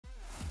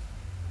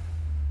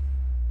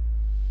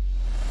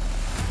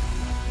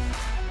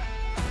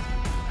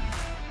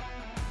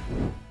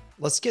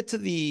Let's get to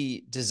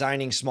the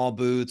designing small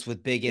booths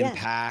with big Yeah.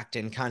 impact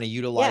and kind of Yeah.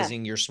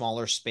 utilizing your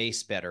smaller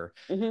space better.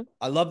 Hmm.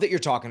 I love that you're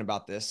talking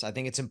about this. I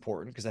think it's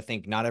important because I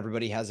think not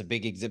everybody has a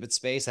big exhibit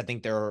space. I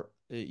think there are,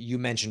 you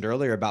mentioned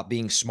earlier about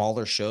being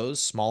smaller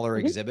shows, smaller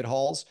Hmm. exhibit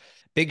halls.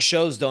 Big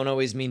shows don't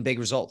always mean big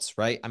results,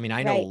 right? I mean,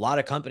 I know a Right. lot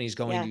of companies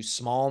go Yeah. into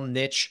small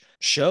niche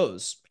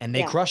shows and they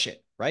Yeah. crush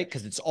it, right?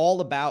 Because it's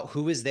all about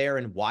who is there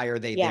and why are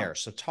they Yeah. there.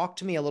 So talk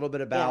to me a little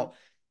bit Yeah. about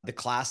the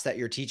class that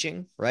you're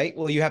teaching, right?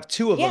 Well, you have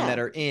two of them that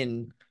Yeah. are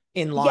in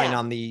line Yeah.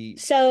 on the,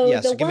 So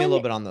yeah, so give me a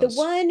little bit on the those.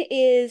 one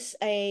is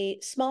a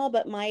small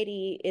but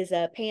mighty is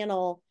a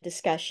panel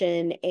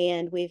discussion,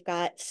 and we've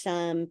got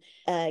some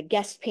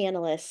guest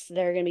panelists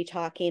that are going to be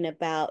talking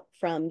about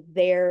from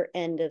their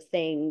end of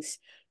things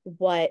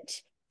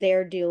what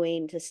they're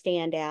doing to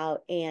stand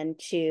out and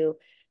to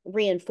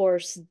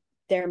reinforce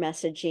their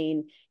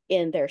messaging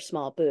in their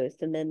small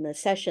booth. And then the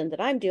session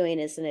that I'm doing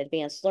is an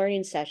advanced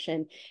learning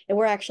session, and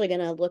we're actually going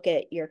to look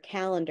at your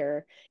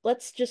calendar.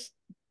 Let's just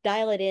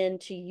dial it in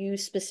to you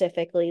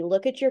specifically.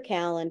 Look at your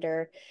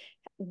calendar.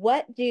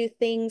 What do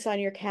things on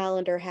your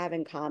calendar have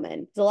in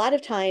common? A lot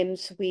of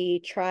times we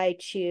try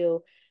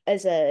to,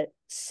 as a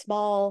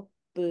small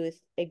booth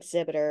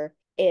exhibitor,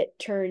 it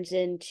turns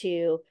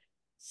into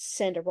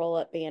send a roll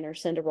up banner,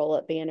 send a roll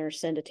up banner,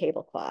 send a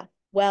tablecloth.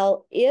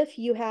 Well, if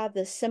you have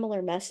the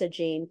similar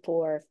messaging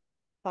for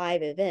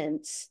 5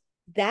 events,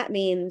 that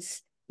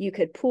means you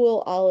could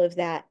pool all of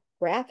that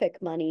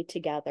graphic money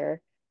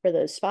together for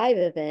those 5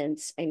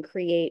 events and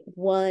create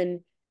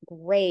one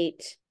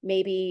great,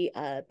 maybe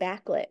a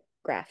backlit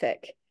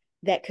graphic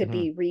that could Mhm.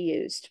 be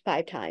reused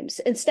 5 times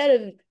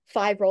instead of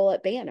 5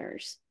 roll-up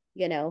banners,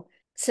 you know.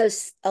 So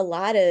a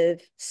lot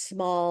of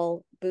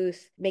small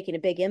booth making a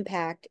big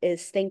impact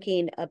is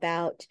thinking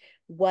about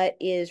what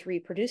is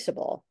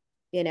reproducible.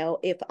 You know,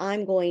 if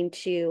I'm going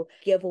to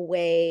give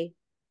away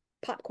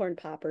popcorn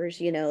poppers,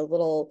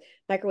 little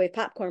microwave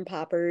popcorn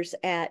poppers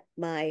at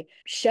my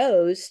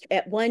shows,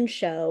 at one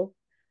show,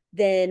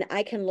 then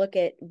I can look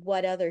at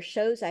what other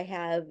shows I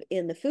have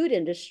in the food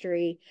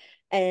industry,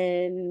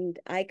 and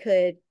I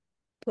could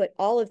put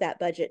all of that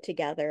budget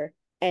together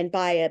and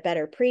buy a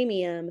better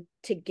premium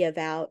to give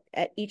out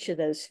at each of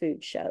those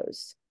food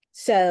shows.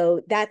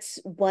 So that's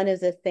one of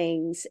the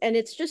things. And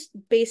it's just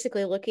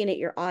basically looking at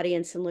your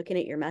audience and looking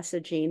at your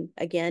messaging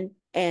again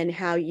and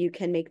how you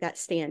can make that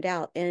stand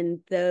out.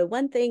 And the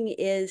one thing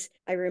is,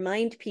 I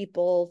remind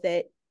people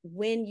that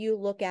when you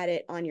look at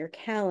it on your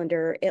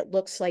calendar, it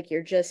looks like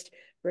you're just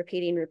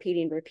repeating,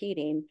 repeating,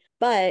 repeating.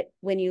 But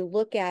when you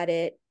look at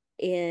it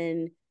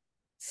in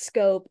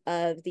scope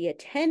of the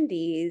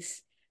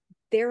attendees,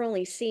 they're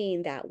only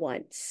seeing that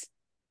once.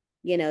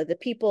 The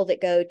people that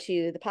go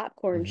to the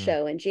popcorn Mhm.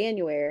 show in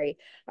January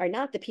are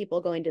not the people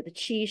going to the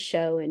cheese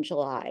show in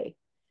July.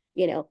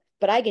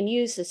 But I can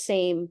use the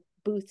same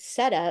booth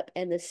setup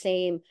and the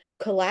same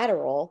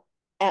collateral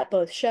at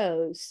both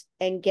shows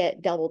and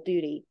get double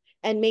duty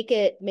and make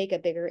a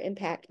bigger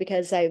impact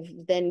because I've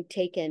then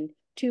taken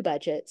two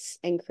budgets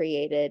and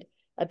created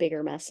a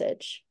bigger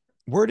message.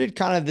 Where did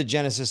kind of the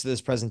genesis of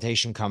this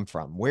presentation come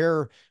from?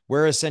 Where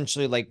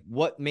essentially like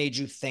what made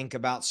you think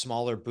about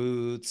smaller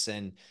booths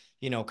and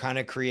kind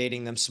of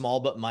creating them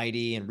small but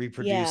mighty and Yeah,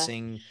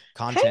 reproducing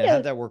kind content? How did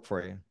of that work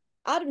for you?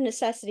 out of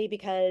necessity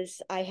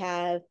because I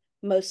have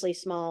mostly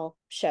small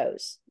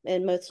shows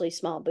and mostly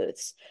small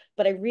booths.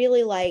 But I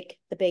really like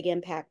the big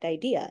impact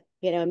idea.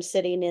 I'm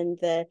sitting in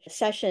the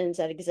sessions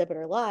at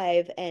Exhibitor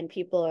Live, and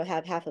people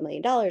have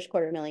 $500,000,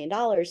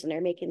 $250,000, and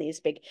they're making these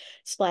big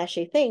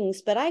splashy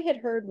things. But I had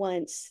heard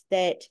once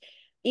that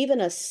even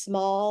a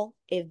small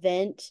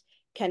event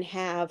can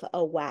have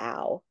a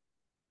wow.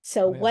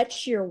 So, Oh yeah.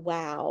 what's your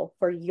wow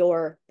for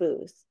your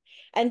booth?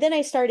 And then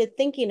I started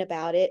thinking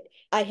about it.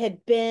 I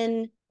had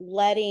been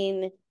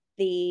letting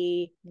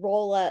the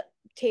roll up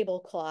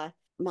tablecloth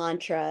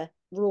mantra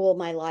rule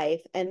my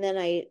life. And then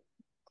I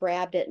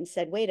grabbed it and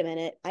said, wait a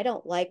minute, I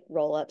don't like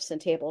roll ups and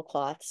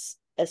tablecloths,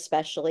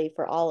 especially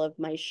for all of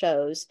my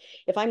shows.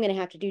 If I'm going to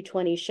have to do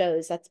 20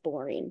 shows, that's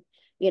boring.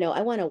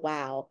 I want a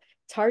wow.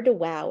 It's hard to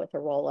wow with a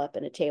roll up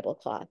and a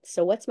tablecloth.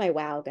 So, what's my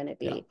wow going to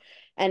Yeah. be?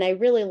 And I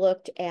really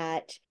looked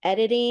at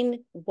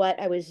editing what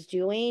I was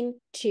doing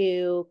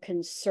to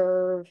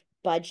conserve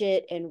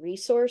budget and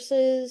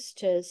resources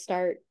to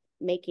start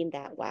making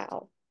that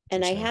wow.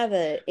 And I Interesting. have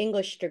an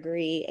English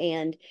degree.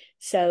 And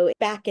so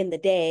back in the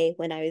day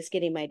when I was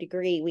getting my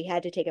degree, we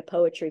had to take a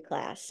poetry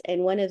class.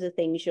 And one of the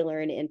things you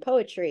learn in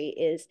poetry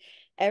is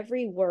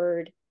every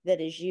word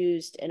that is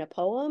used in a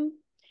poem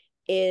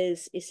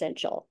is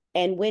essential.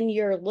 And when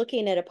you're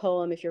looking at a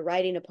poem, if you're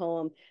writing a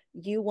poem,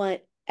 you want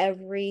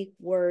every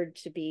word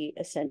to be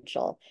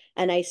essential.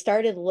 And I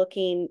started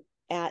looking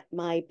at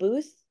my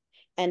booth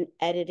and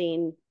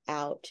editing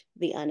out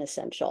the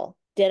unessential.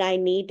 Did I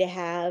need to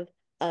have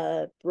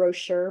a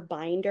brochure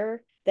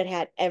binder that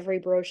had every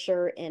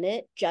brochure in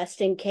it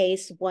just in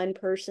case one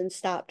person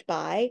stopped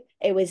by?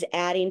 It was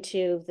adding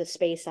to the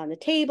space on the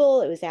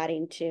table, it was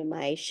adding to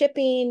my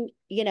shipping,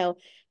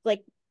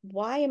 like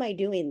why am I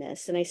doing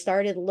this? And I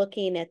started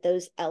looking at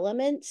those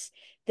elements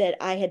that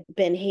I had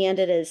been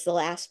handed as the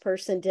last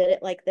person did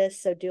it like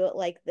this, so do it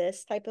like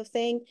this type of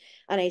thing.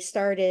 And I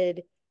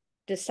started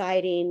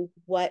deciding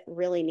what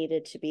really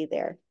needed to be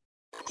there.